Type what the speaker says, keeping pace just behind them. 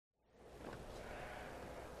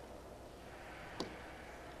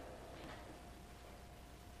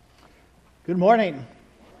Good morning.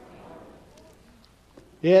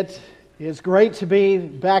 It is great to be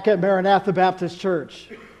back at Maranatha Baptist Church.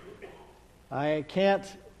 I can't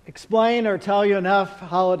explain or tell you enough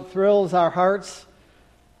how it thrills our hearts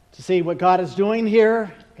to see what God is doing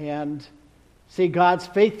here and see God's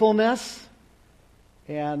faithfulness.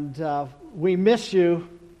 And we miss you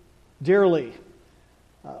dearly.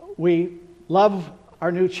 We love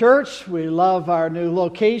our new church. We love our new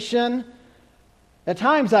location. At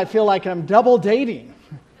times I feel like I'm double dating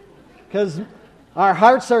because our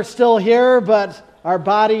hearts are still here, but our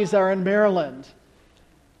bodies are in Maryland.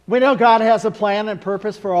 We know God has a plan and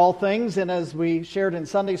purpose for all things, and as we shared in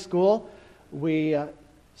Sunday school, we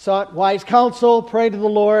sought wise counsel, prayed to the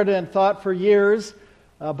Lord, and thought for years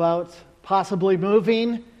about possibly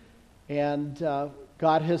moving, and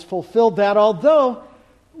God has fulfilled that. Although,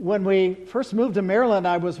 when we first moved to Maryland,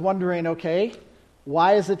 I was wondering, okay,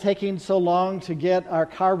 why is it taking so long to get our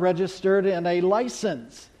car registered and a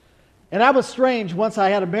license? And that was strange once I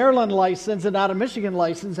had a Maryland license and not a Michigan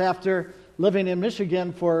license after living in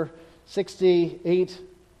Michigan for 68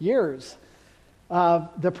 years.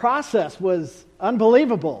 The process was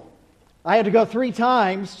unbelievable. I had to go 3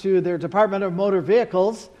 times to their Department of Motor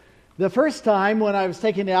Vehicles. The first time when I was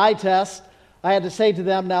taking the eye test, I had to say to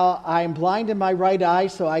them, now I'm blind in my right eye,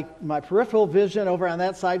 so my peripheral vision over on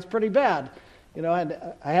that side is pretty bad. You know, and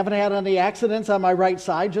I haven't had any accidents on my right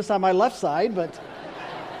side, just on my left side, but...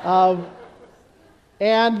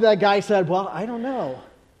 and the guy said, well, I don't know.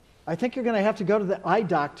 I think you're going to have to go to the eye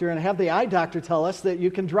doctor and have the eye doctor tell us that you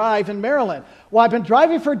can drive in Maryland. Well, I've been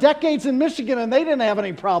driving for decades in Michigan, and they didn't have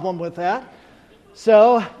any problem with that.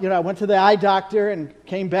 So, I went to the eye doctor and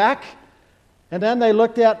came back, and then they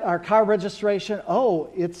looked at our car registration.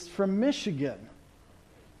 Oh, it's from Michigan.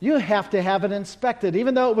 You have to have it inspected.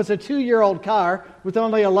 Even though it was a 2-year-old car with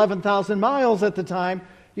only 11,000 miles at the time,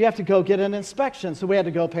 you have to go get an inspection. So we had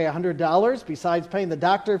to go pay $100 besides paying the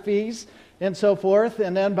doctor fees and so forth.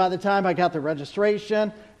 And then by the time I got the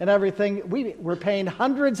registration and everything, we were paying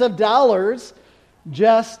hundreds of dollars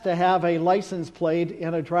just to have a license plate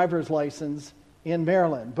and a driver's license in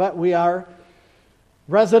Maryland. But we are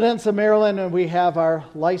residents of Maryland and we have our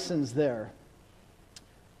license there.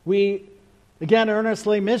 We again,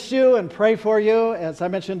 earnestly miss you and pray for you. As I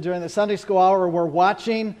mentioned during the Sunday school hour, we're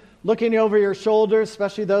watching, looking over your shoulders,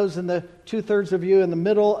 especially those in the 2/3 of you in the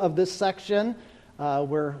middle of this section.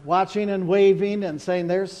 We're watching and waving and saying,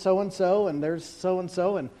 there's so-and-so and there's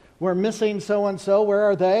so-and-so, and we're missing so-and-so. Where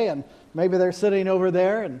are they? And maybe they're sitting over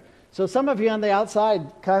there. And so some of you on the outside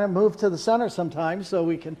kind of move to the center sometimes so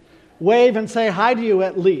we can wave and say hi to you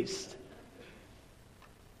at least.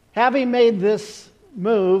 Having made this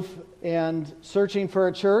move and searching for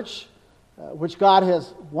a church, which God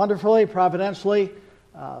has wonderfully, providentially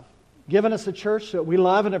given us a church that we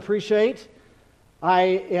love and appreciate, I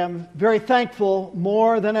am very thankful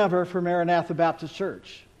more than ever for Maranatha Baptist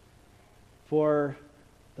Church, for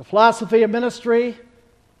the philosophy of ministry,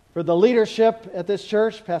 for the leadership at this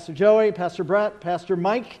church, Pastor Joey, Pastor Brett, Pastor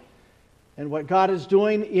Mike, and what God is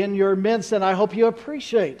doing in your midst, and I hope you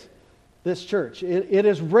appreciate this church. It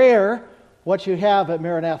is rare what you have at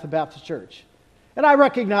Maranatha Baptist Church. And I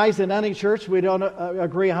recognize in any church we don't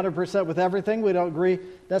agree 100% with everything. We don't agree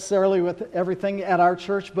necessarily with everything at our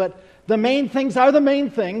church, but the main things are the main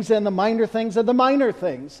things and the minor things are the minor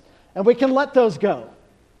things. And we can let those go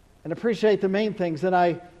and appreciate the main things. And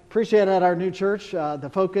I appreciate at our new church the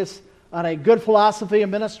focus on a good philosophy of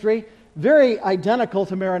ministry, very identical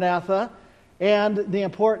to Maranatha, and the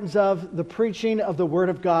importance of the preaching of the Word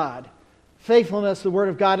of God. Faithfulness to the Word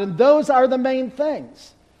of God, and those are the main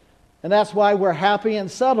things. And that's why we're happy and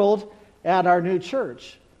settled at our new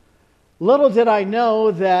church. Little did I know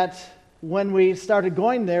that when we started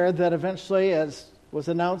going there, that eventually, as was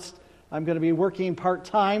announced, I'm going to be working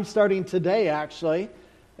part-time, starting today actually,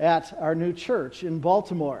 at our new church in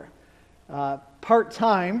Baltimore.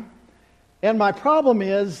 Part-time. And my problem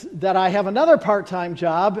is that I have another part-time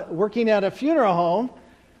job working at a funeral home.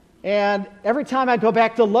 And every time I go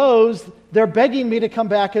back to Lowe's, they're begging me to come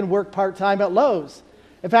back and work part-time at Lowe's.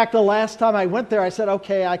 In fact, the last time I went there, I said,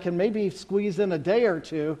 okay, I can maybe squeeze in a day or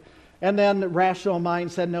two. And then the rational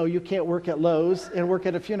mind said, no, you can't work at Lowe's and work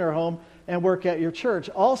at a funeral home and work at your church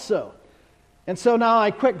also. And so now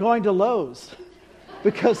I quit going to Lowe's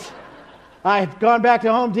because I've gone back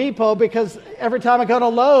to Home Depot because every time I go to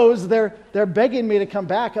Lowe's, they're begging me to come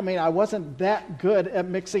back. I mean, I wasn't that good at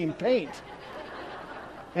mixing paint.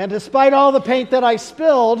 And despite all the paint that I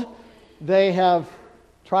spilled, they have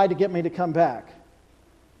tried to get me to come back.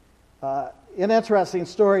 An interesting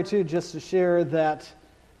story, too, just to share that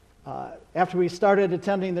after we started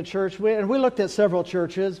attending the church, we looked at several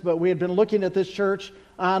churches, but we had been looking at this church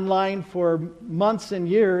online for months and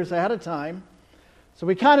years ahead of time. So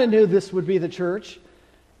we kind of knew this would be the church.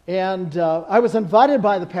 And I was invited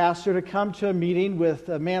by the pastor to come to a meeting with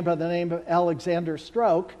a man by the name of Alexander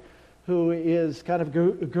Strauch, who is kind of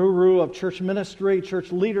a guru of church ministry,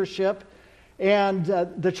 church leadership. And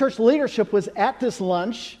the church leadership was at this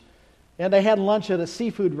lunch, and they had lunch at a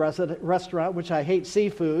seafood restaurant, which I hate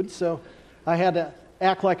seafood, so I had to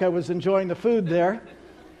act like I was enjoying the food there.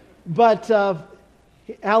 But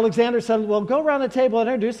Alexander said, well, go around the table and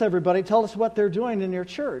introduce everybody. Tell us what they're doing in your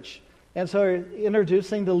church. And so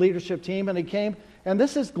introducing the leadership team, and he came, and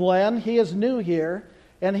this is Glenn. He is new here,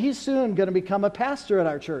 and he's soon going to become a pastor at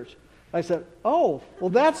our church. I said, oh, well,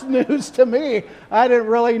 that's news to me. I didn't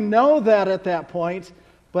really know that at that point,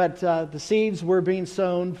 but the seeds were being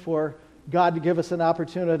sown for God to give us an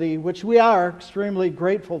opportunity, which we are extremely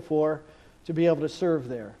grateful for, to be able to serve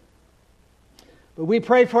there. But we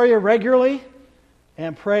pray for you regularly,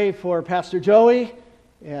 and pray for Pastor Joey,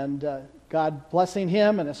 and God blessing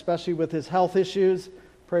him, and especially with his health issues.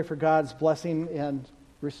 Pray for God's blessing and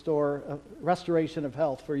restoration of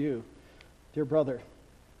health for you, dear brother.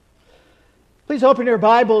 Please open your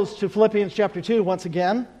Bibles to Philippians chapter 2 once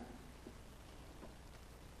again.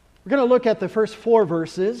 We're going to look at the first 4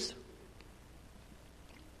 verses.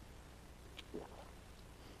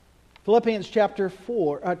 Philippians chapter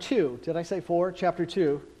 2. Did I say 4? Chapter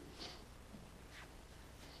 2.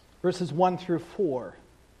 Verses 1 through 4.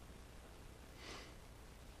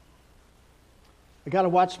 I got to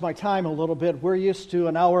watch my time a little bit. We're used to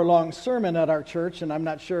an hour-long sermon at our church, and I'm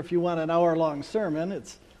not sure if you want an hour-long sermon.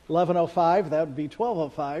 It's 11:05. That would be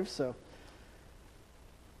 12:05. So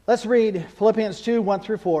let's read Philippians 2, 1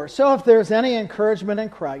 through 4. So if there's any encouragement in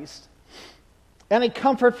Christ, any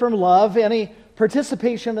comfort from love, any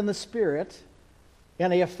participation in the Spirit,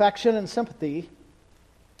 any affection and sympathy,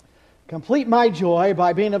 complete my joy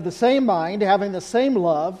by being of the same mind, having the same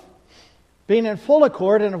love, being in full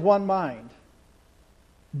accord and of one mind.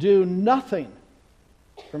 Do nothing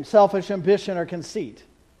from selfish ambition or conceit,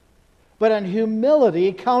 but in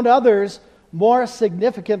humility count others more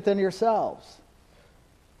significant than yourselves.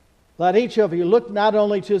 Let each of you look not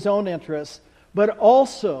only to his own interests, but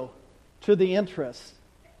also to the interests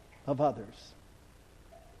of others.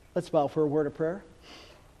 Let's bow for a word of prayer.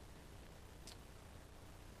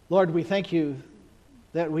 Lord, we thank you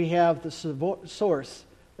that we have the source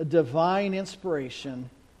of divine inspiration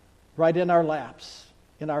right in our laps,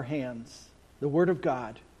 in our hands, the Word of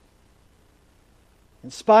God.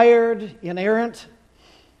 Inspired, inerrant,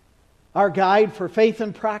 our guide for faith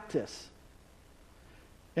and practice.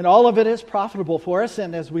 And all of it is profitable for us,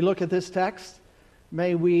 and as we look at this text,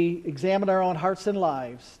 may we examine our own hearts and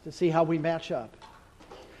lives to see how we match up.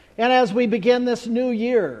 And as we begin this new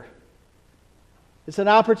year, it's an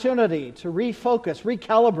opportunity to refocus,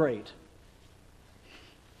 recalibrate,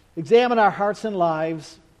 examine our hearts and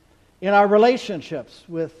lives in our relationships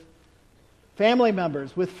with family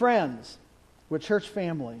members, with friends, with church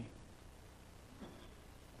family.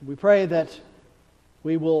 We pray that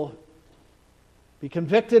we will be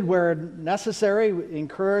convicted where necessary,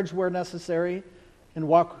 encouraged where necessary, and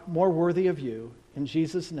walk more worthy of you. In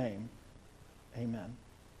Jesus' name, amen.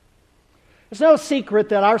 It's no secret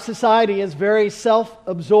that our society is very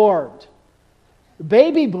self-absorbed.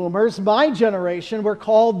 Baby boomers, my generation, were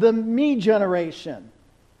called the me generation.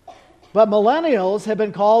 But millennials have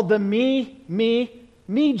been called the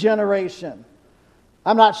me generation.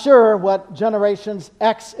 I'm not sure what generations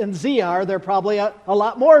X and Z are. They're probably a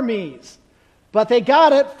lot more me's. But they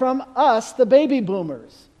got it from us, the baby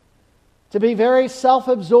boomers, to be very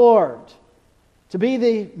self-absorbed, to be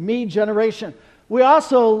the me generation. We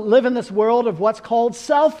also live in this world of what's called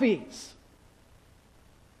selfies.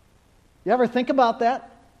 You ever think about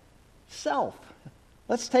that? Self.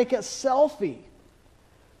 Let's take a selfie.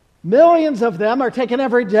 Millions of them are taken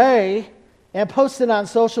every day and posted on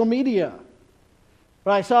social media.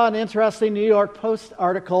 But I saw an interesting New York Post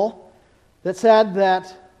article that said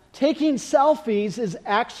that taking selfies is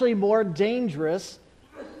actually more dangerous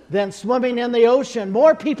than swimming in the ocean.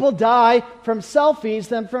 More people die from selfies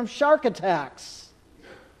than from shark attacks.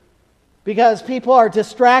 Because people are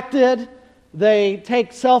distracted, they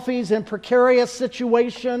take selfies in precarious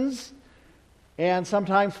situations, and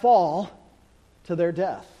sometimes fall to their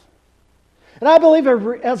death. And I believe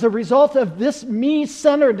as a result of this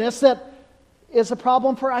me-centeredness that is a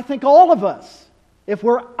problem for, I think, all of us. If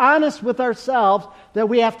we're honest with ourselves, that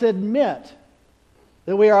we have to admit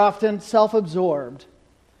that we are often self-absorbed.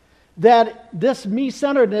 That this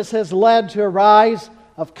me-centeredness has led to a rise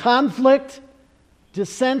of conflict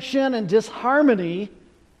dissension and disharmony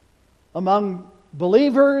among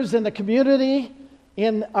believers in the community,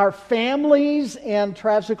 in our families, and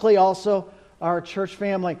tragically also our church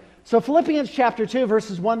family. So Philippians chapter 2,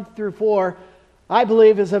 verses 1 through 4, I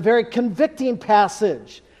believe is a very convicting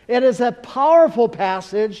passage. It is a powerful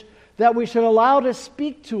passage that we should allow to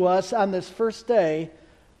speak to us on this first day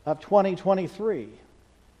of 2023.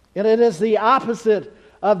 And it is the opposite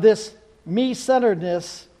of this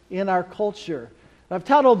me-centeredness in our culture. I've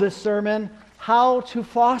titled this sermon, How to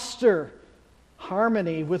Foster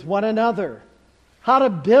Harmony with One Another. How to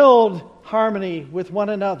build harmony with one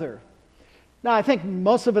another. Now, I think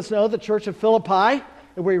most of us know the Church of Philippi,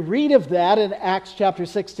 and we read of that in Acts chapter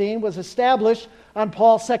 16, was established on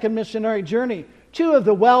Paul's second missionary journey. Two of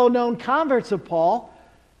the well-known converts of Paul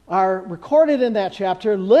are recorded in that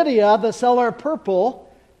chapter, Lydia, the seller of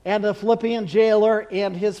purple, and the Philippian jailer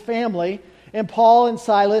and his family. And Paul and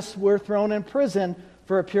Silas were thrown in prison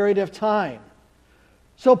for a period of time.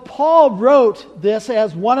 So Paul wrote this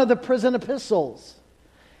as one of the prison epistles.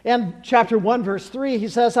 In chapter 1, verse 3, he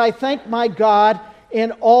says, I thank my God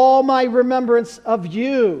in all my remembrance of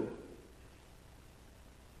you.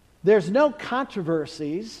 There's no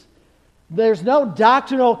controversies. There's no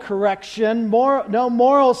doctrinal correction, no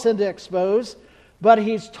moral sin to expose, but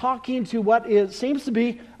he's talking to what seems to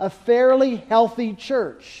be a fairly healthy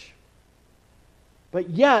church.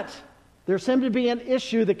 But yet, there seems to be an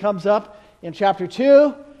issue that comes up in chapter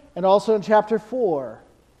 2 and also in chapter 4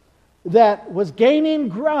 that was gaining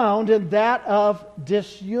ground in that of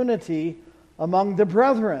disunity among the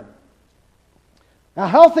brethren. A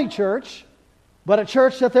healthy church, but a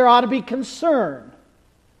church that there ought to be concern.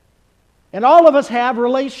 And all of us have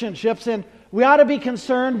relationships, and we ought to be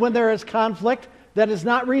concerned when there is conflict that is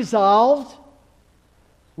not resolved.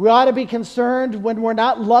 We ought to be concerned when we're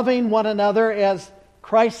not loving one another as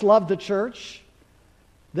Christ loved the church,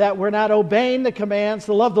 that we're not obeying the commands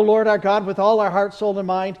to love the Lord our God with all our heart, soul, and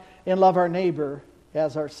mind, and love our neighbor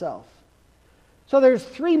as ourselves. So there's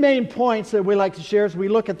three main points that we like to share as we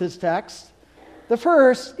look at this text. The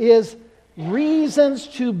first is reasons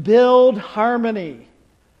to build harmony.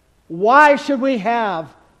 Why should we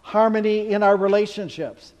have harmony in our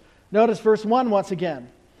relationships? Notice verse 1 once again.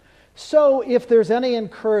 So if there's any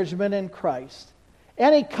encouragement in Christ,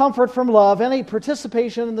 any comfort from love, any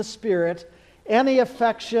participation in the Spirit, any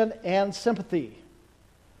affection and sympathy.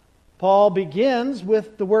 Paul begins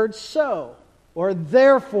with the word so, or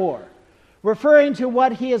therefore, referring to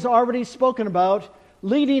what he has already spoken about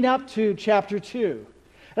leading up to chapter 2.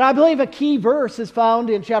 And I believe a key verse is found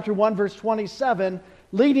in chapter 1, verse 27,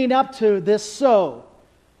 leading up to this so.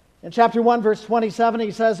 In chapter 1, verse 27,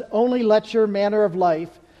 he says, only let your manner of life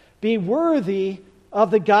be worthy of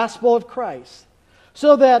the gospel of Christ,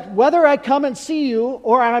 so that whether I come and see you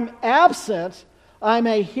or I'm absent, I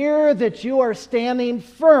may hear that you are standing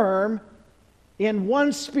firm in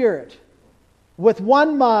one spirit, with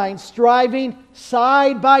one mind, striving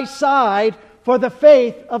side by side for the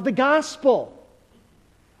faith of the gospel.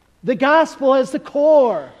 The gospel is the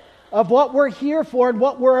core of what we're here for and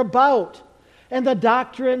what we're about, and the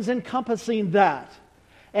doctrines encompassing that.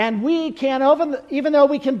 And we can, even though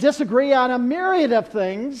we can disagree on a myriad of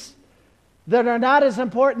things that are not as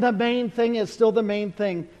important, the main thing is still the main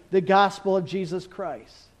thing, the gospel of Jesus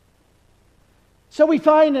Christ. So we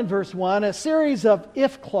find in verse 1 a series of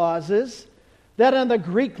if clauses that in the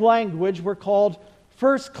Greek language were called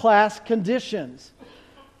first-class conditions,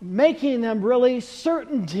 making them really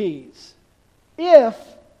certainties. If,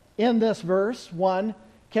 in this verse, 1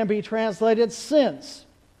 can be translated since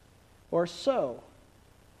or so.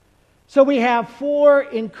 So we have 4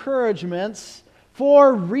 encouragements,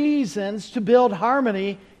 4 reasons to build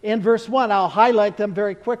harmony in verse 1. I'll highlight them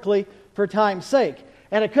very quickly for time's sake.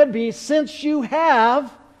 And it could be, since you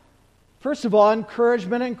have, first of all,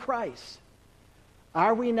 encouragement in Christ.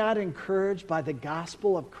 Are we not encouraged by the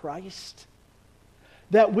gospel of Christ?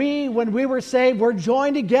 That we, when we were saved, were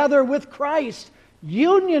joined together with Christ,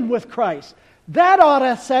 union with Christ. That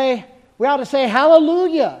we ought to say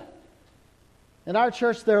hallelujah. In our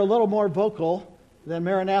church, they're a little more vocal than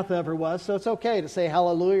Maranatha ever was, so it's okay to say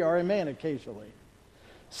hallelujah or amen occasionally.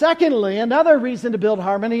 Secondly, another reason to build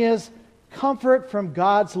harmony is comfort from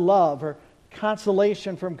God's love, or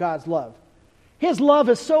consolation from God's love. His love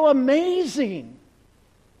is so amazing.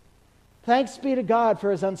 Thanks be to God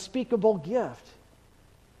for His unspeakable gift.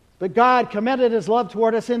 But God commended His love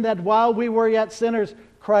toward us in that while we were yet sinners,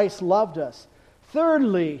 Christ loved us.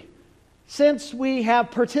 Thirdly, since we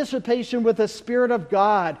have participation with the Spirit of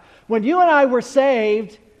God, when you and I were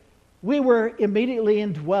saved, we were immediately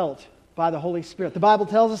indwelt by the Holy Spirit. The Bible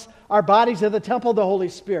tells us our bodies are the temple of the Holy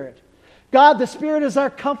Spirit. God the Spirit is our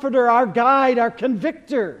comforter, our guide, our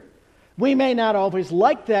convictor. We may not always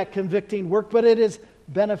like that convicting work, but it is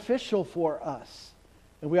beneficial for us.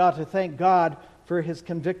 And we ought to thank God for His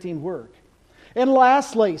convicting work. And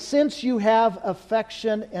lastly, since you have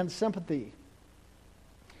affection and sympathy,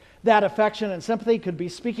 that affection and sympathy could be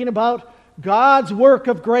speaking about God's work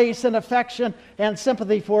of grace and affection and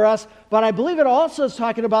sympathy for us, but I believe it also is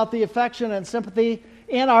talking about the affection and sympathy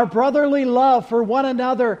in our brotherly love for one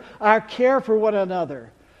another, our care for one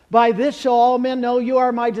another. By this shall all men know you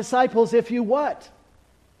are my disciples if you what?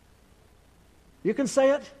 You can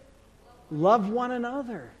say it. Love one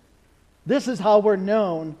another. This is how we're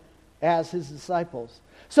known as His disciples.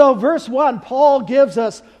 So verse 1, Paul gives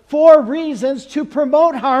us 4 reasons to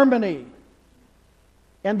promote harmony.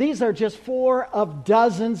 And these are just 4 of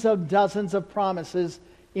dozens of promises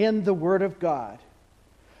in the Word of God.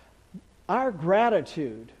 Our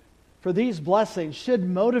gratitude for these blessings should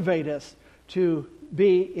motivate us to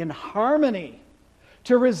be in harmony,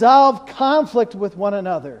 to resolve conflict with one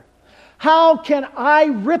another. How can I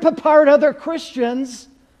rip apart other Christians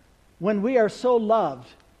when we are so loved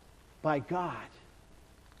by God?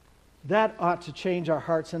 That ought to change our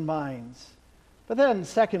hearts and minds. But then,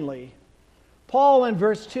 secondly, Paul in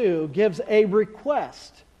verse 2 gives a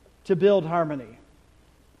request to build harmony.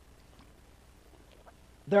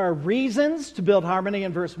 There are reasons to build harmony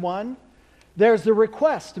in verse 1. There's the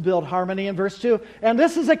request to build harmony in verse 2. And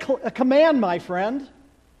this is a command, my friend.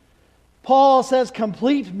 Paul says,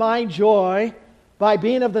 complete my joy by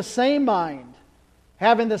being of the same mind,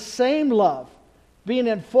 having the same love, being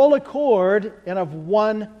in full accord and of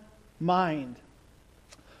one mind.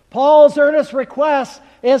 Paul's earnest request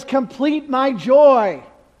is complete my joy.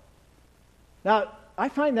 Now, I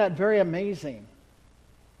find that very amazing.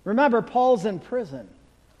 Remember, Paul's in prison.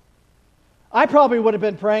 I probably would have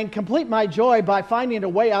been praying, complete my joy by finding a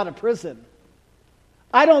way out of prison.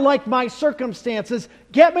 I don't like my circumstances.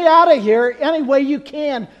 Get me out of here any way you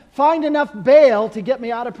can. Find enough bail to get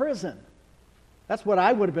me out of prison. That's what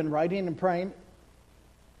I would have been writing and praying.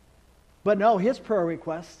 But no, his prayer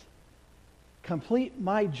request, complete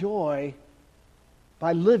my joy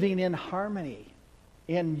by living in harmony,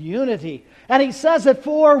 in unity. And he says it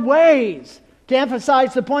 4 ways to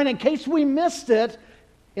emphasize the point in case we missed it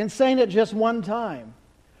in saying it just one time.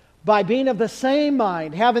 By being of the same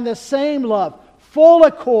mind, having the same love, full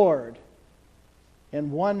accord,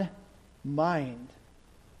 in one mind.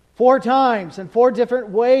 4 times in 4 different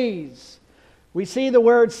ways. We see the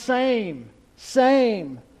word same,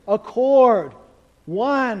 accord,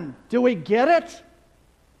 one. Do we get it?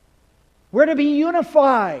 We're to be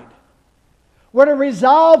unified. We're to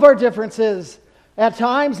resolve our differences. At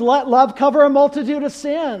times, let love cover a multitude of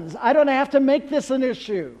sins. I don't have to make this an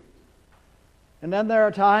issue. And then there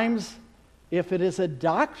are times, if it is a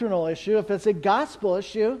doctrinal issue, if it's a gospel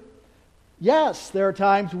issue, yes, there are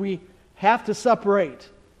times we have to separate,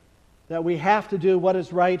 that we have to do what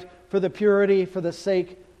is right for the purity, for the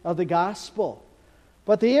sake of the gospel.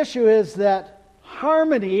 But the issue is that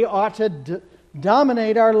harmony ought to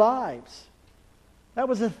dominate our lives. That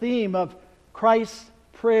was a theme of Christ's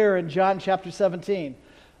prayer in John chapter 17.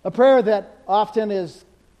 A prayer that often is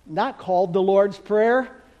not called the Lord's Prayer.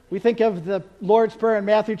 We think of the Lord's Prayer in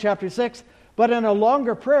Matthew chapter 6, but in a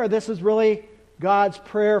longer prayer, this is really God's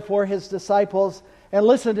prayer for His disciples. And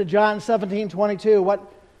listen to John 17:22.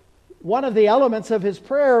 One of the elements of His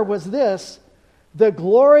prayer was this: the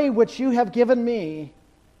glory which you have given me,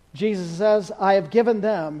 Jesus says, I have given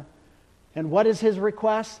them. And what is His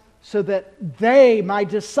request? So that they, my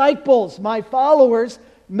disciples, my followers,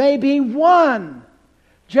 may be one.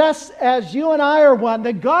 Just as you and I are one,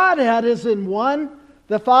 the Godhead is in one,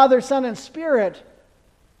 the Father, Son, and Spirit,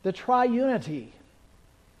 the triunity.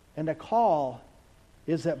 And the call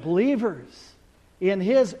is that believers, in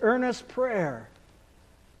His earnest prayer,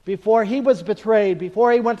 before He was betrayed,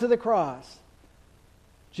 before He went to the cross,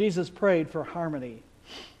 Jesus prayed for harmony.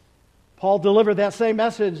 Paul delivered that same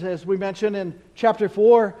message, as we mentioned in chapter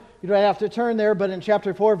 4. You don't have to turn there, but in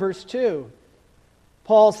chapter 4, verse 2,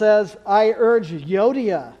 Paul says, I urge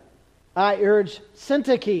Euodia, I urge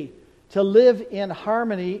Syntyche to live in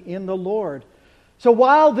harmony in the Lord. So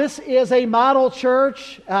while this is a model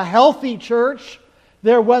church, a healthy church,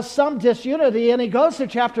 there was some disunity, and he goes to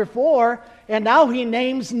chapter 4, and now he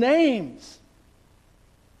names names.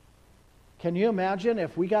 Can you imagine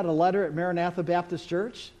if we got a letter at Maranatha Baptist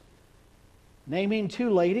Church naming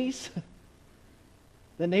 2 ladies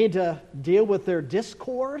that need to deal with their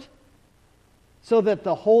discord, so that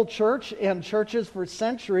the whole church and churches for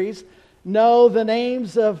centuries know the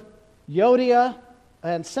names of Euodia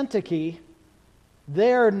and Syntyche?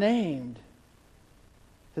 They're named.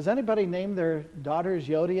 Has anybody named their daughters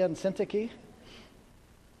Yodia and Syntyche?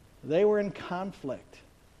 They were in conflict.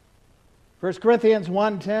 1 Corinthians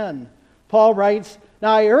 1:10, Paul writes,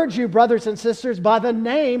 "Now I urge you, brothers and sisters, by the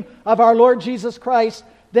name of our Lord Jesus Christ,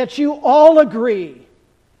 that you all agree,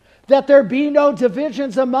 that there be no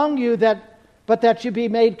divisions among you, but that you be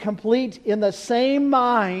made complete in the same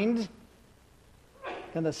mind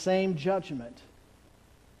and the same judgment."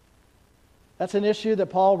 That's an issue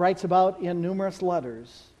that Paul writes about in numerous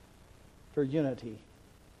letters for unity.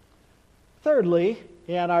 Thirdly,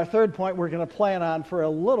 and our third point we're going to plan on for a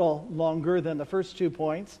little longer than the first 2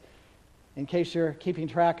 points, in case you're keeping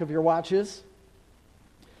track of your watches.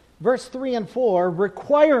 Verse 3 and 4,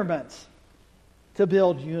 requirements to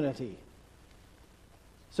build unity.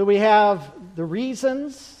 So we have the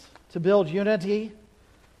reasons to build unity.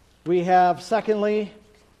 We have, secondly,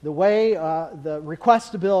 the way, the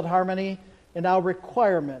request to build harmony, and now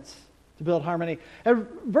requirements to build harmony. And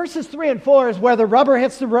verses 3 and 4 is where the rubber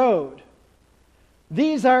hits the road.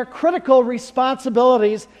 These are critical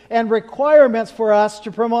responsibilities and requirements for us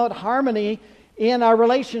to promote harmony in our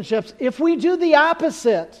relationships. If we do the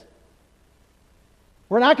opposite,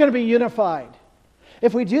 we're not going to be unified.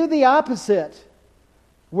 If we do the opposite,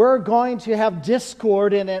 we're going to have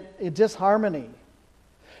discord in it, disharmony.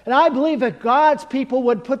 And I believe that God's people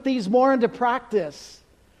would put these more into practice.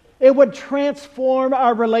 It would transform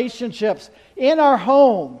our relationships in our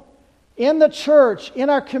home, in the church, in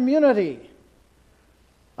our community.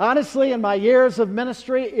 Honestly, in my years of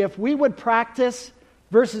ministry, if we would practice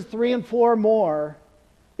verses 3 and 4 more,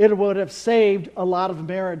 it would have saved a lot of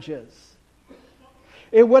marriages.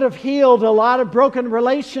 It would have healed a lot of broken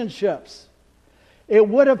relationships. It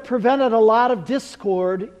would have prevented a lot of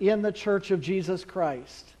discord in the church of Jesus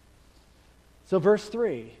Christ. So verse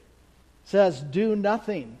 3 says, "Do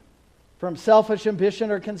nothing from selfish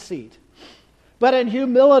ambition or conceit, but in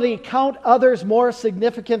humility count others more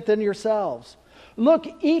significant than yourselves. Look,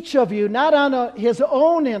 each of you, not on his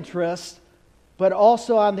own interest, but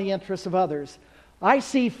also on the interests of others." I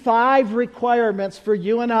see 5 requirements for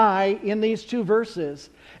you and I in these 2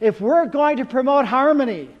 verses. If we're going to promote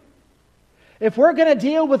harmony, if we're going to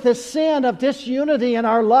deal with the sin of disunity in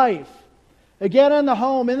our life, again in the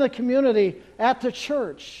home, in the community, at the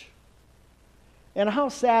church. And how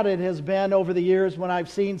sad it has been over the years when I've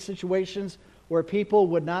seen situations where people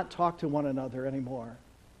would not talk to one another anymore.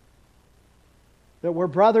 That we're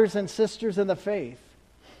brothers and sisters in the faith.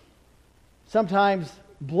 Sometimes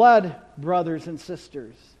blood brothers and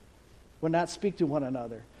sisters would not speak to one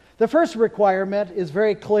another. The first requirement is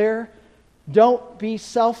very clear. Don't be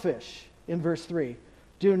selfish in verse 3.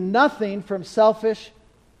 Do nothing from selfish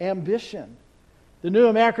ambition. The New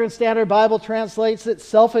American Standard Bible translates it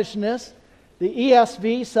selfishness. The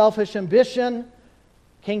ESV, selfish ambition.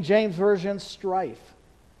 King James Version, strife.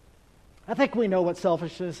 I think we know what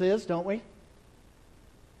selfishness is, don't we?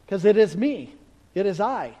 Because it is me. It is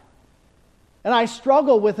I. And I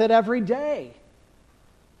struggle with it every day.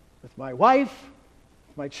 With my wife,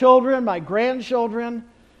 my children, my grandchildren.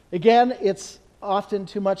 Again, it's often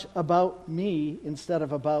too much about me instead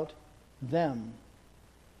of about them.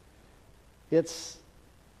 It's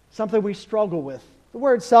something we struggle with. The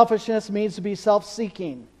word selfishness means to be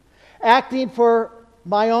self-seeking, acting for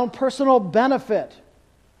my own personal benefit,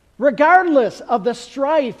 regardless of the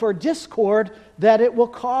strife or discord that it will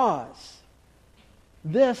cause.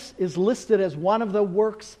 This is listed as one of the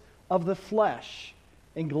works of the flesh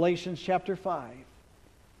in Galatians chapter 5.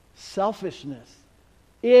 Selfishness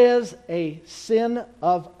is a sin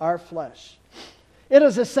of our flesh. It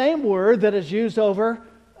is the same word that is used over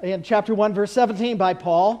in chapter 1, verse 17 by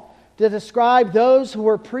Paul to describe those who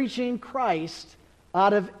were preaching Christ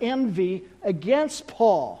out of envy against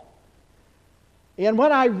Paul. And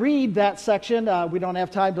when I read that section, we don't have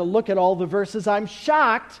time to look at all the verses, I'm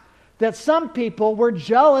shocked that some people were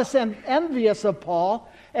jealous and envious of Paul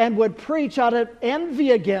and would preach out of envy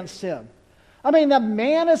against him. I mean, the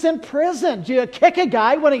man is in prison. Do you kick a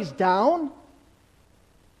guy when he's down?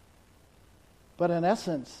 But in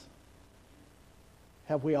essence,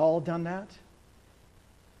 have we all done that?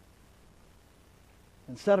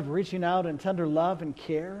 Instead of reaching out in tender love and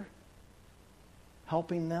care,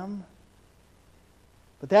 helping them?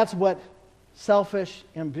 But that's what selfish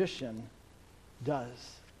ambition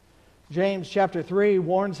does. James chapter 3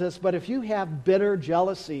 warns us, "But if you have bitter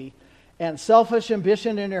jealousy and selfish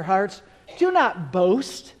ambition in your hearts, do not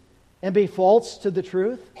boast and be false to the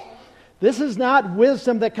truth. This is not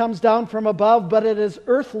wisdom that comes down from above, but it is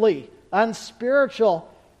earthly, unspiritual,"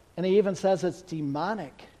 and he even says it's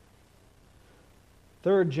demonic.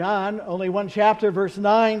 3 John, only one chapter, verse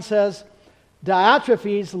 9 says,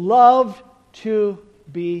 "Diotrephes loved to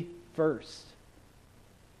be first.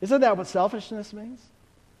 Isn't that what selfishness means?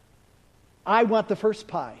 I want the first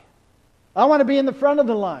pie. I want to be in the front of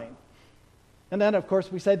the line. And then, of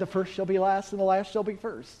course, we say the first shall be last and the last shall be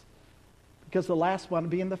first. Because the last want to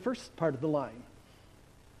be in the first part of the line.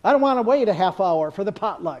 I don't want to wait a half hour for the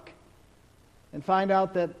potluck and find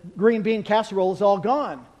out that green bean casserole is all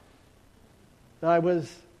gone that I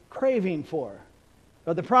was craving for.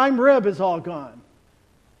 Or the prime rib is all gone.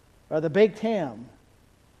 Or the baked ham.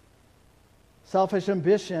 Selfish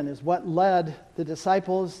ambition is what led the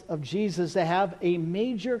disciples of Jesus to have a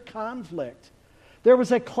major conflict. There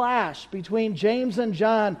was a clash between James and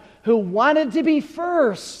John who wanted to be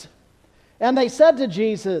first. And they said to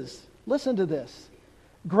Jesus, listen to this,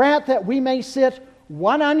 grant that we may sit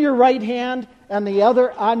one on your right hand and the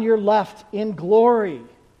other on your left in glory.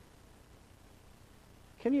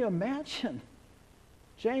 Can you imagine?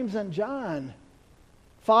 James and John,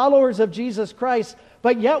 followers of Jesus Christ,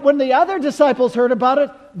 but yet when the other disciples heard about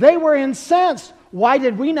it, they were incensed. Why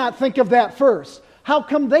did we not think of that first? How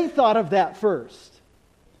come they thought of that first?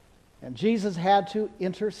 And Jesus had to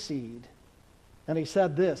intercede. And he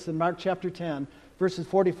said this in Mark chapter 10, verses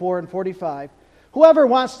 44 and 45. Whoever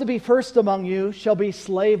wants to be first among you shall be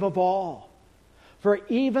slave of all. For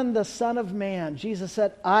even the Son of Man, Jesus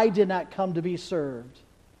said, I did not come to be served.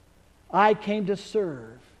 I came to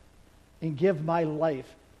serve and give my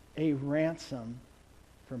life a ransom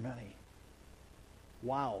for many.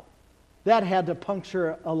 Wow. That had to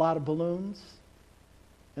puncture a lot of balloons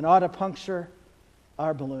and ought to puncture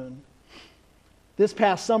our balloon. This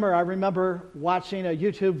past summer, I remember watching a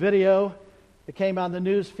YouTube video that came on the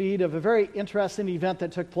news feed of a very interesting event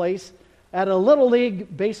that took place at a Little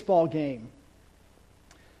League baseball game.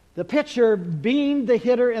 The pitcher beamed the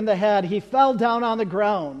hitter in the head. He fell down on the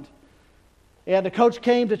ground. And the coach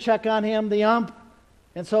came to check on him, the ump,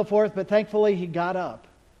 and so forth, but thankfully he got up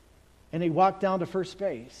and he walked down to first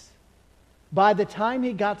base. By the time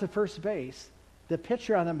he got to first base, the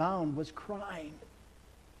pitcher on the mound was crying.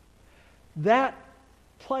 That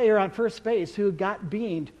player on first base who got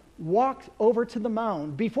beamed walked over to the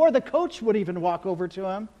mound before the coach would even walk over to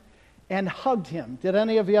him and hugged him. Did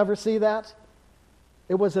any of you ever see that?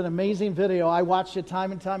 It was an amazing video. I watched it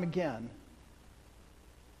time and time again.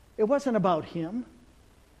 It wasn't about him,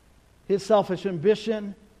 his selfish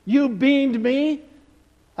ambition. You beamed me,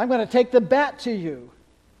 I'm going to take the bat to you.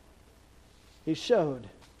 He showed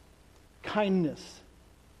kindness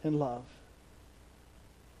and love.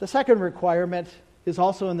 The second requirement is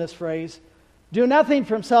also in this phrase, do nothing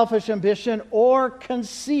from selfish ambition or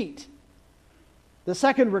conceit. The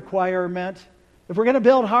second requirement, if we're going to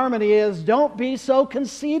build harmony, is don't be so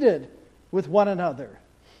conceited with one another.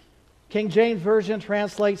 King James Version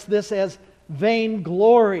translates this as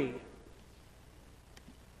vainglory.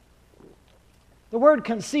 The word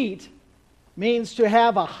conceit means to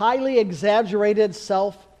have a highly exaggerated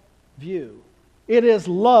self-view. It is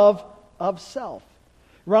love of self.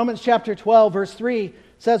 Romans chapter 12, verse 3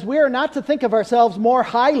 says, we are not to think of ourselves more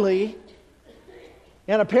highly.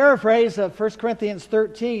 And a paraphrase of 1 Corinthians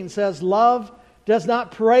 13 says, love does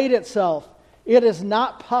not parade itself. It is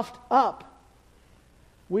not puffed up.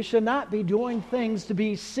 We should not be doing things to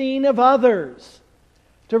be seen of others,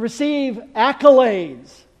 to receive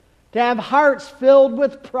accolades, to have hearts filled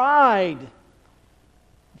with pride.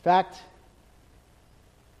 In fact,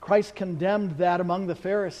 Christ condemned that among the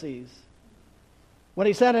Pharisees when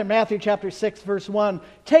he said in Matthew chapter 6, verse 1,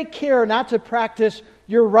 take care not to practice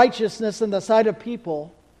your righteousness in the sight of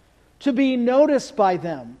people, to be noticed by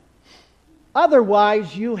them.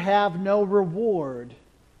 Otherwise, you have no reward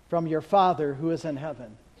from your Father who is in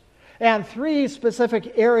heaven. And three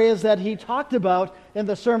specific areas that he talked about in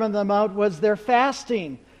the Sermon on the Mount was their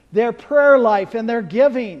fasting, their prayer life, and their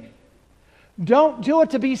giving. Don't do it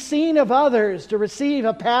to be seen of others, to receive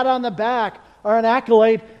a pat on the back or an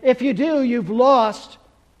accolade. If you do, you've lost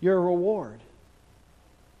your reward.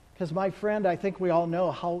 Because, my friend, I think we all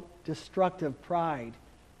know how destructive pride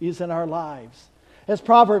is in our lives. As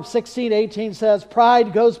Proverbs 16:18 says,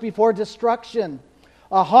 pride goes before destruction,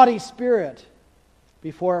 a haughty spirit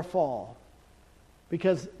before a fall.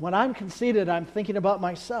 Because when I'm conceited, I'm thinking about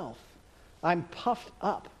myself. I'm puffed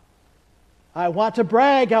up. I want to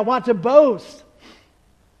brag. I want to boast.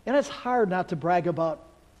 And it's hard not to brag about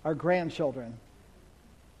our grandchildren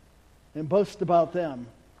and boast about them.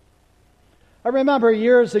 I remember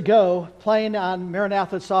years ago playing on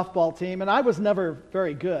Maranatha's softball team, and I was never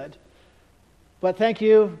very good. But thank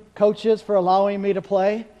you, coaches, for allowing me to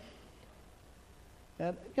play.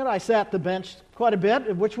 And, I sat the bench quite a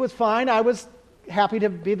bit, which was fine. I was happy to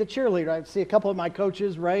be the cheerleader. I'd see a couple of my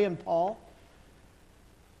coaches, Ray and Paul.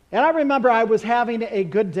 And I remember I was having a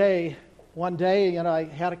good day one day, I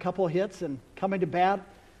had a couple of hits and coming to bat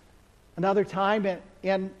another time,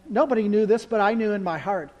 and nobody knew this, but I knew in my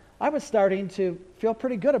heart, I was starting to feel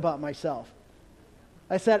pretty good about myself.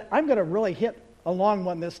 I said, I'm going to really hit a long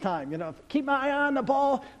one this time. Keep my eye on the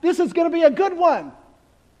ball. This is going to be a good one.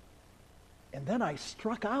 And then I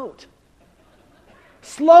struck out.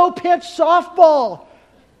 Slow pitch softball.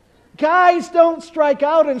 Guys don't strike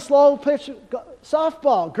out in slow pitch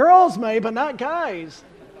softball. Girls may, but not guys.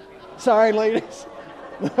 Sorry, ladies.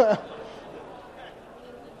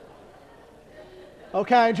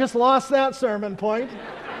 Okay, I just lost that sermon point.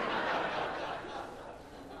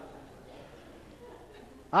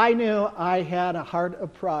 I knew I had a heart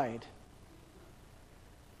of pride,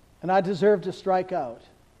 and I deserved to strike out.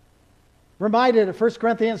 Reminded of 1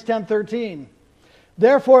 Corinthians 10:13.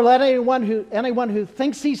 Therefore, let anyone who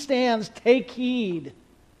thinks he stands take heed,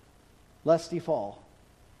 lest he fall.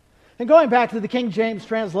 And going back to the King James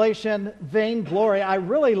translation, vainglory, I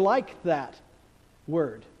really like that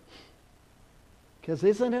word. Because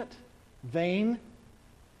isn't it vain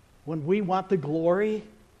when we want the glory?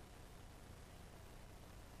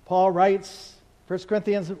 Paul writes, 1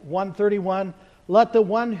 Corinthians 1:31, let the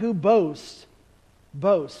one who boasts,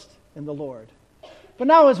 boast in the Lord. But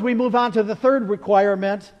now as we move on to the third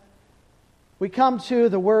requirement, we come to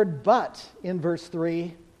the word but in verse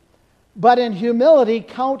 3. But in humility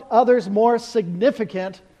count others more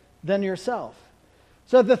significant than yourself.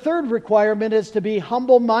 So the third requirement is to be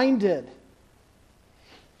humble-minded.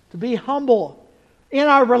 To be humble in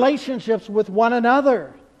our relationships with one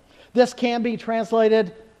another. This can be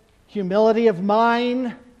translated humility of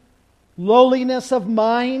mind, lowliness of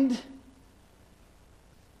mind.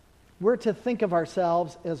 We're to think of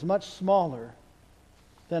ourselves as much smaller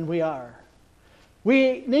than we are.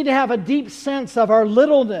 We need to have a deep sense of our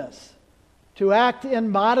littleness, to act in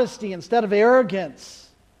modesty instead of arrogance.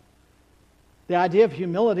 The idea of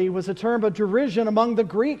humility was a term of derision among the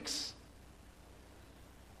Greeks.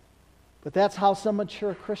 But that's how some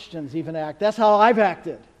mature Christians even act. That's how I've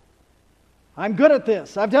acted. I'm good at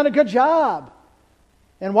this. I've done a good job.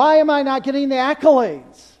 And why am I not getting the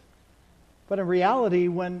accolades? But in reality,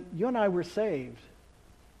 when you and I were saved,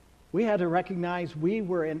 we had to recognize we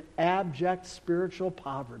were in abject spiritual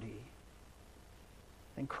poverty.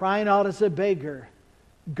 And crying out as a beggar,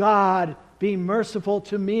 God, be merciful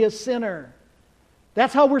to me, a sinner.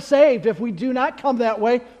 That's how we're saved. If we do not come that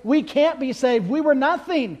way, we can't be saved. We were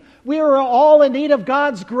nothing. We were all in need of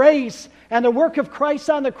God's grace and the work of Christ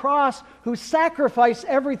on the cross, who sacrificed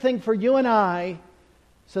everything for you and I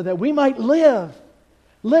so that we might live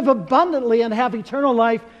abundantly and have eternal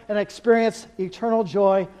life and experience eternal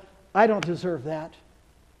joy. I don't deserve that.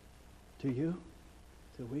 Do you?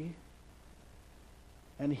 Do we?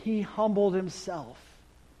 And he humbled himself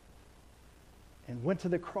and went to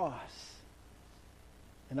the cross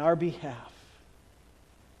in our behalf.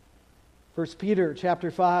 1 Peter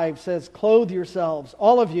chapter 5 says, clothe yourselves,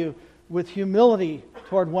 all of you, with humility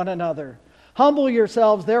toward one another. Humble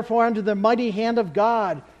yourselves, therefore, under the mighty hand of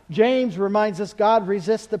God. James reminds us God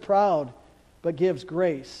resists the proud, but gives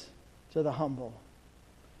grace to the humble.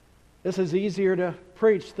 This is easier to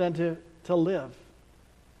preach than to live.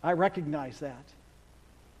 I recognize that.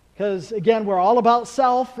 Because, again, we're all about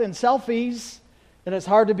self and selfies, and it's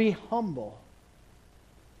hard to be humble.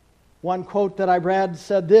 One quote that I read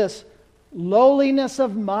said this, lowliness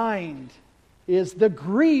of mind is the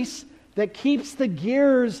grease that keeps the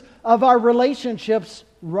gears of our relationships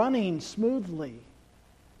running smoothly.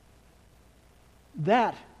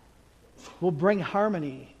 That will bring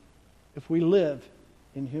harmony if we live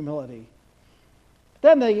in humility.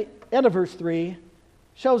 Then the end of verse 3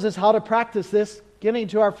 shows us how to practice this, getting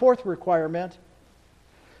to our fourth requirement.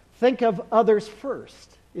 Think of others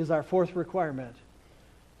first is our fourth requirement.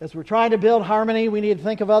 As we're trying to build harmony, we need to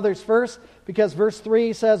think of others first, because verse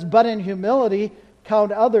 3 says, but in humility,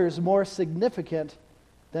 count others more significant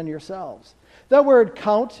than yourselves. That word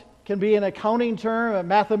count can be an accounting term, a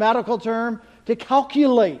mathematical term, to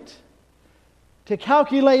calculate. To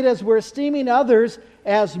calculate as we're esteeming others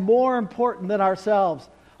as more important than ourselves.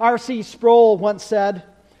 R.C. Sproul once said,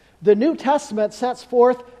 the New Testament sets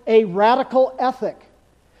forth a radical ethic.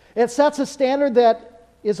 It sets a standard that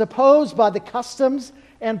is opposed by the customs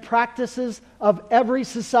and practices of every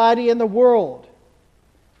society in the world.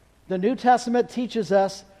 The New Testament teaches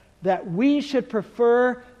us that we should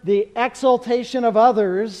prefer the exaltation of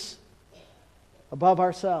others above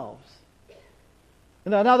ourselves.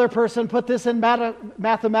 And another person put this in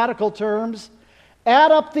mathematical terms.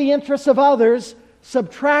 Add up the interests of others,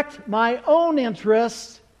 subtract my own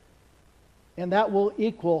interests, and that will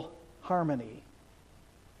equal harmony.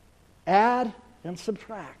 Add and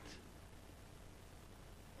subtract.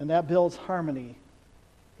 And that builds harmony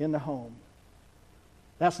in the home.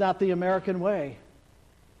 That's not the American way.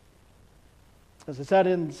 As I said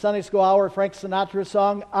in Sunday School Hour, Frank Sinatra's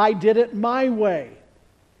song, "I Did It My Way,"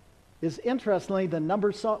 is interestingly the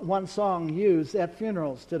number one song used at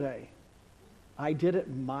funerals today. I did it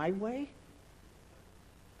my way?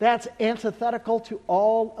 That's antithetical to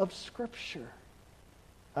all of Scripture.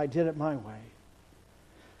 I did it my way.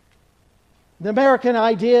 The American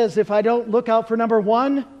idea is if I don't look out for number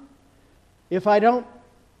one, if I don't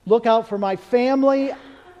look out for my family,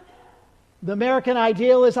 the American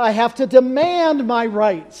ideal is I have to demand my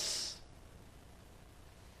rights.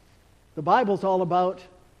 The Bible's all about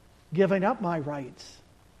giving up my rights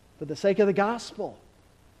for the sake of the gospel.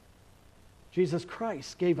 Jesus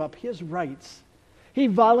Christ gave up his rights. He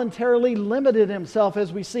voluntarily limited himself,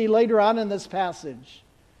 as we see later on in this passage,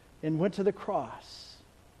 and went to the cross.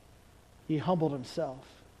 He humbled himself.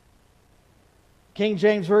 King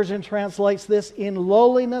James Version translates this, "In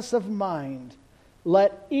lowliness of mind,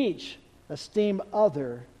 let each esteem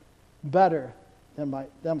other better than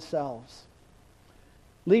themselves."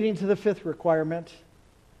 Leading to the fifth requirement,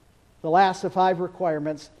 the last of 5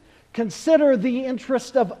 requirements, consider the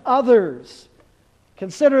interest of others.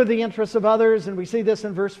 Consider the interest of others, and we see this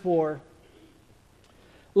in verse 4.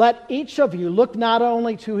 Let each of you look not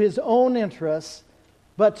only to his own interests,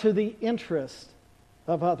 but to the interest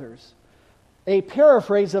of others. A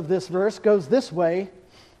paraphrase of this verse goes this way.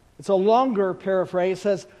 It's a longer paraphrase. It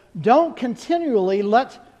says, don't continually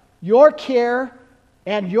let your care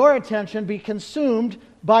and your attention be consumed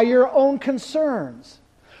by your own concerns.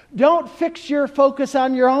 Don't fix your focus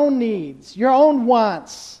on your own needs, your own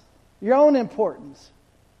wants, your own importance.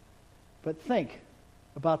 But think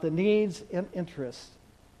about the needs and interests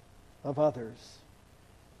of others.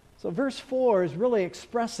 So verse 4 is really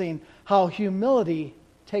expressing how humility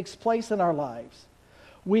takes place in our lives.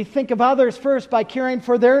 We think of others first by caring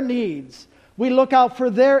for their needs. We look out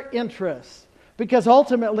for their interests. Because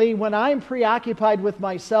ultimately, when I'm preoccupied with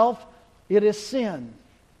myself, it is sin.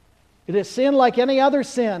 It is sin like any other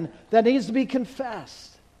sin that needs to be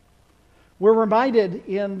confessed. We're reminded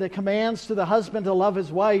in the commands to the husband to love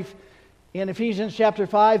his wife in Ephesians chapter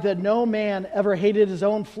 5 that no man ever hated his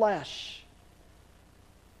own flesh.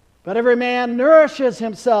 But every man nourishes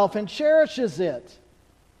himself and cherishes it.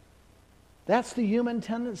 That's the human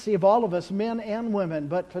tendency of all of us, men and women,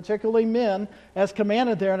 but particularly men, as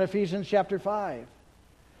commanded there in Ephesians chapter 5.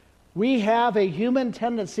 We have a human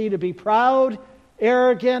tendency to be proud,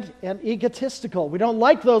 arrogant, and egotistical. We don't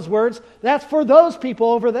like those words. That's for those people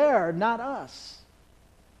over there, not us.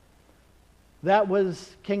 That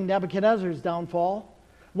was King Nebuchadnezzar's downfall.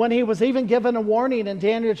 When he was even given a warning in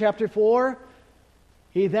Daniel chapter 4,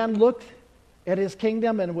 he then looked at his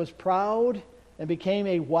kingdom and was proud and became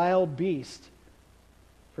a wild beast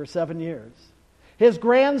for 7 years. His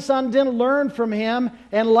grandson didn't learn from him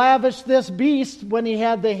and lavished this beast when he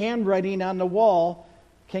had the handwriting on the wall,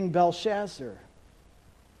 King Belshazzar.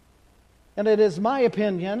 And it is my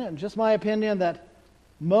opinion, and just my opinion, that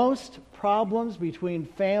most problems between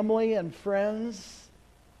family and friends,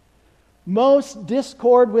 most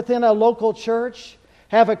discord within a local church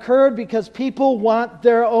have occurred because people want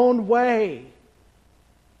their own way.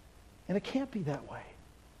 And it can't be that way.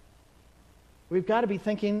 We've got to be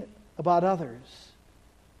thinking about others.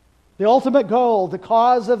 The ultimate goal, the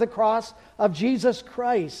cause of the cross of Jesus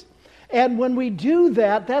Christ. And when we do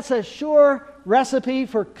that, that's a sure recipe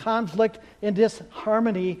for conflict and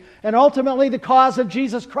disharmony. And ultimately, the cause of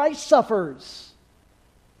Jesus Christ suffers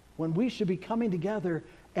when we should be coming together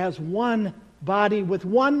as one body with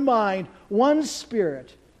one mind, one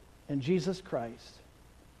spirit in Jesus Christ.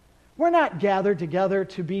 We're not gathered together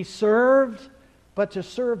to be served, but to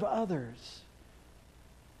serve others.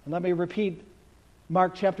 And let me repeat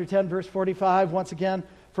Mark chapter 10, verse 45 once again.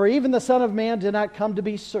 For even the Son of Man did not come to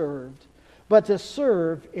be served, but to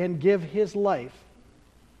serve and give his life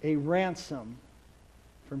a ransom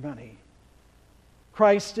for many.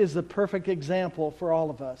 Christ is the perfect example for all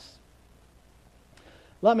of us.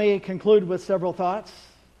 Let me conclude with several thoughts,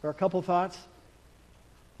 or a couple thoughts.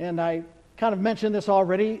 And I kind of mentioned this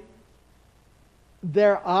already.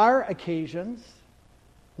 There are occasions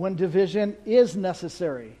when division is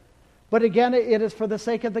necessary. But again, it is for the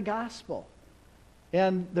sake of the gospel.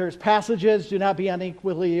 And there's passages, do not be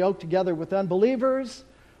unequally yoked together with unbelievers.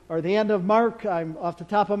 Or the end of Mark, I'm off the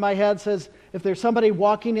top of my head, says, if there's somebody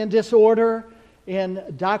walking in disorder, in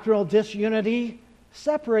doctrinal disunity,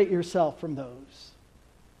 separate yourself from those.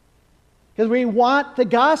 Because we want the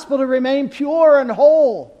gospel to remain pure and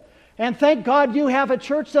whole. And thank God you have a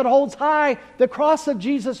church that holds high the cross of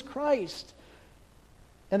Jesus Christ.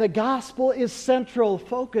 And the gospel is central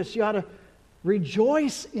focus. You ought to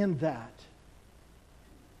rejoice in that.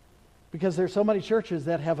 Because there's so many churches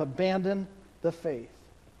that have abandoned the faith.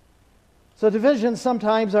 So divisions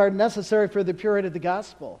sometimes are necessary for the purity of the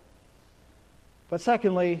gospel. But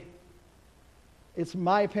secondly, it's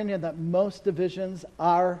my opinion that most divisions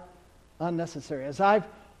are unnecessary. As I've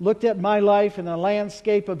looked at my life in a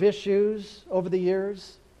landscape of issues over the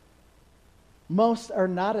years, most are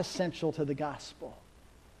not essential to the gospel.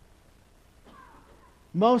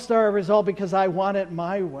 Most are a result because I want it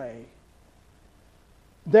my way.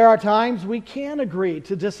 There are times we can agree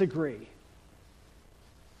to disagree.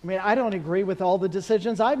 I mean, I don't agree with all the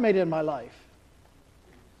decisions I've made in my life.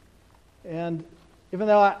 And even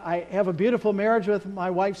though I have a beautiful marriage with my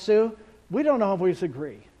wife, Sue, we don't always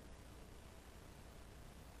agree.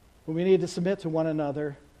 But we need to submit to one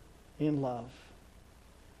another in love.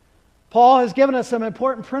 Paul has given us some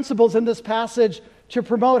important principles in this passage to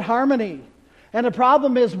promote harmony. And the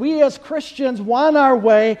problem is we as Christians want our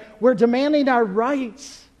way. We're demanding our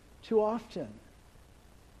rights too often.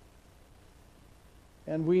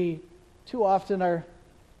 And we too often are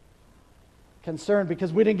concerned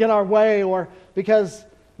because we didn't get our way or because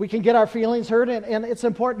we can get our feelings hurt. And it's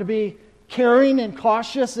important to be caring and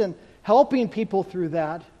cautious and helping people through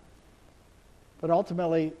that. But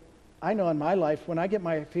ultimately, I know in my life, when I get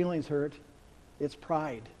my feelings hurt, it's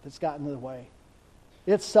pride that's gotten in the way.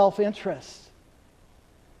 It's self-interest.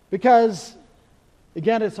 Because,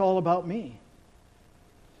 again, it's all about me.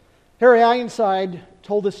 Harry Ironside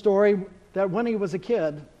told a story that when he was a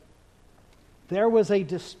kid, there was a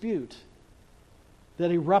dispute that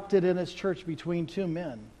erupted in his church between two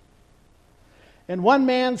men. And one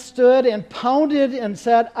man stood and pounded and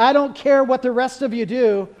said, "I don't care what the rest of you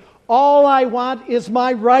do. All I want is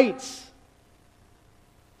my rights."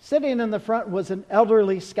 Sitting in the front was an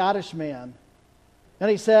elderly Scottish man. And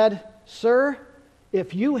he said, "Sir,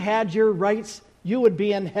 if you had your rights, you would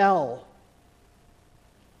be in hell."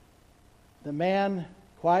 The man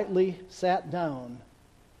quietly sat down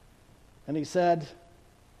and he said,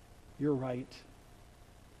 "You're right.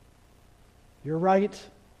 You're right."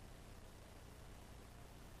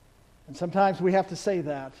 And sometimes we have to say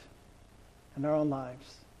that in our own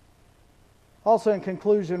lives. Also, in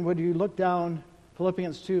conclusion, would you look down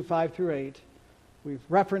Philippians 2, 5 through 8? We've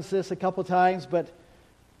referenced this a couple times, but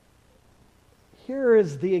here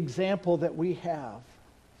is the example that we have.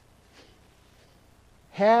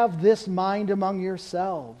 Have this mind among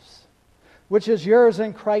yourselves, which is yours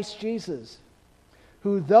in Christ Jesus,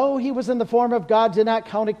 who, though he was in the form of God, did not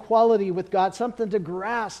count equality with God something to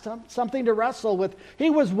grasp, something to wrestle with.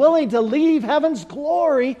 He was willing to leave heaven's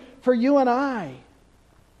glory for you and I.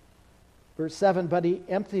 Verse 7, but he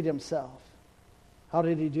emptied himself. How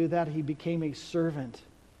did he do that? He became a servant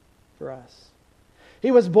for us. He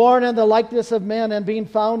was born in the likeness of men, and being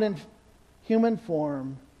found in human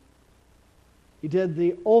form, he did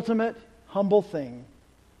the ultimate humble thing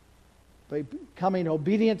by becoming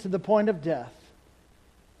obedient to the point of death,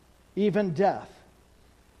 even death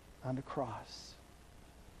on the cross.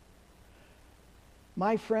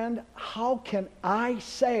 My friend, how can I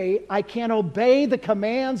say I can obey the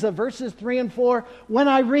commands of verses 3 and 4 when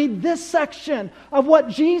I read this section of what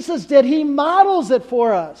Jesus did? He models it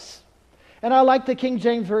for us. And I like the King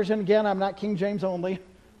James Version. Again, I'm not King James only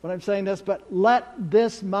when I'm saying this, but let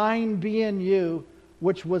this mind be in you,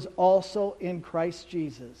 which was also in Christ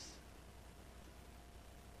Jesus.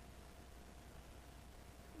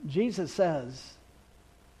 Jesus says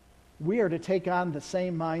we are to take on the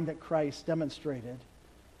same mind that Christ demonstrated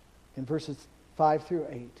in verses 5 through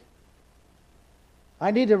 8. I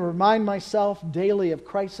need to remind myself daily of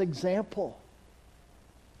Christ's example.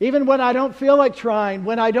 Even when I don't feel like trying,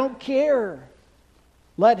 when I don't care,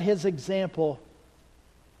 let his example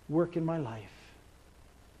work in my life.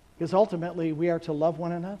 Because ultimately we are to love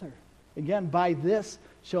one another. Again, by this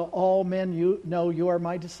shall all men know you are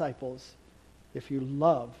my disciples, if you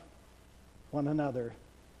love one another.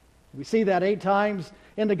 We see that 8 times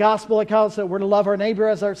in the gospel accounts that we're to love our neighbor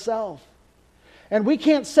as ourselves. And we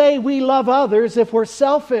can't say we love others if we're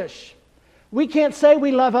selfish. We can't say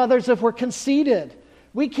we love others if we're conceited.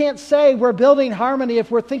 We can't say we're building harmony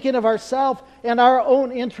if we're thinking of ourselves and our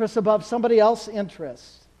own interests above somebody else's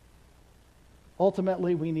interests.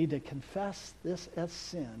 Ultimately, we need to confess this as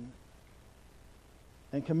sin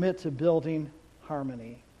and commit to building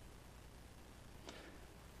harmony.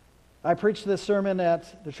 I preached this sermon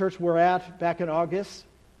at the church we're at back in August.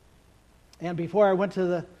 And before I went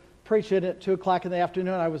to preach it at 2 o'clock in the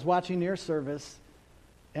afternoon, I was watching your service.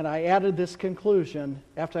 And I added this conclusion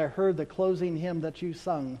after I heard the closing hymn that you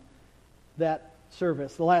sung that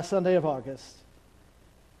service, the last Sunday of August.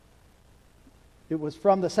 It was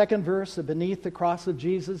from the second verse of Beneath the Cross of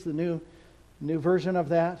Jesus, the new version of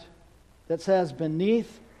that says,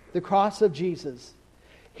 beneath the cross of Jesus,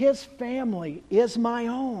 his family is my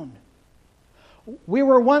own. We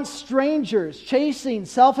were once strangers, chasing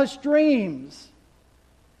selfish dreams,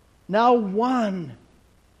 now one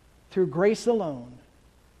through grace alone.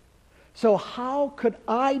 So how could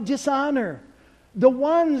I dishonor the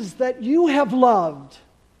ones that you have loved?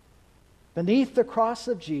 Beneath the cross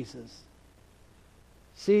of Jesus,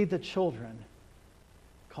 see the children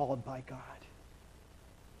called by God.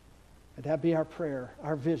 And that be our prayer,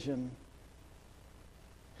 our vision.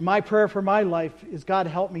 My prayer for my life is, God,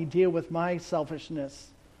 help me deal with my selfishness,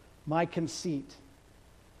 my conceit.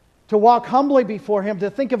 To walk humbly before Him, to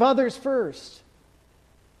think of others first.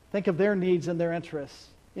 Think of their needs and their interests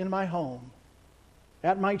in my home,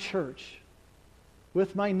 at my church,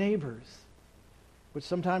 with my neighbors, which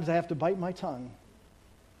sometimes I have to bite my tongue,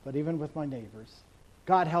 but even with my neighbors.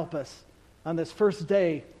 God, help us on this first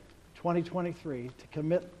day, 2023, to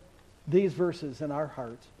commit these verses in our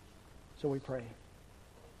heart. So we pray.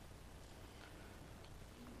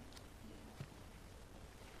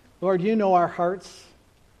 Lord, you know our hearts.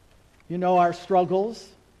 You know our struggles.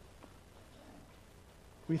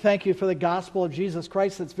 We thank you for the gospel of Jesus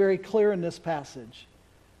Christ that's very clear in this passage.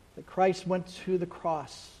 That Christ went to the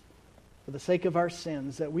cross for the sake of our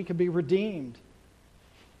sins, that we could be redeemed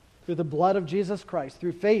through the blood of Jesus Christ,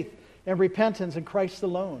 through faith and repentance in Christ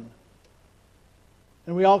alone.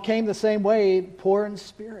 And we all came the same way, poor in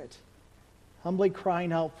spirit, humbly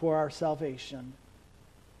crying out for our salvation.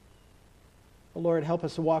 Oh, Lord, help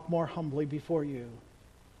us to walk more humbly before you.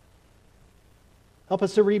 Help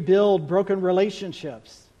us to rebuild broken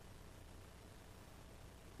relationships.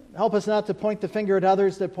 Help us not to point the finger at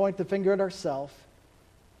others, to point the finger at ourselves.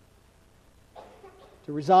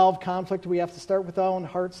 To resolve conflict, we have to start with our own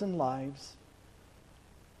hearts and lives.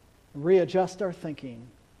 And readjust our thinking.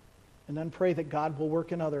 And then pray that God will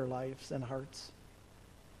work in other lives and hearts.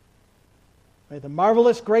 May the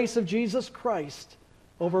marvelous grace of Jesus Christ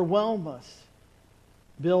overwhelm us.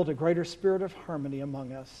 Build a greater spirit of harmony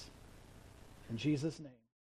among us. In Jesus' name.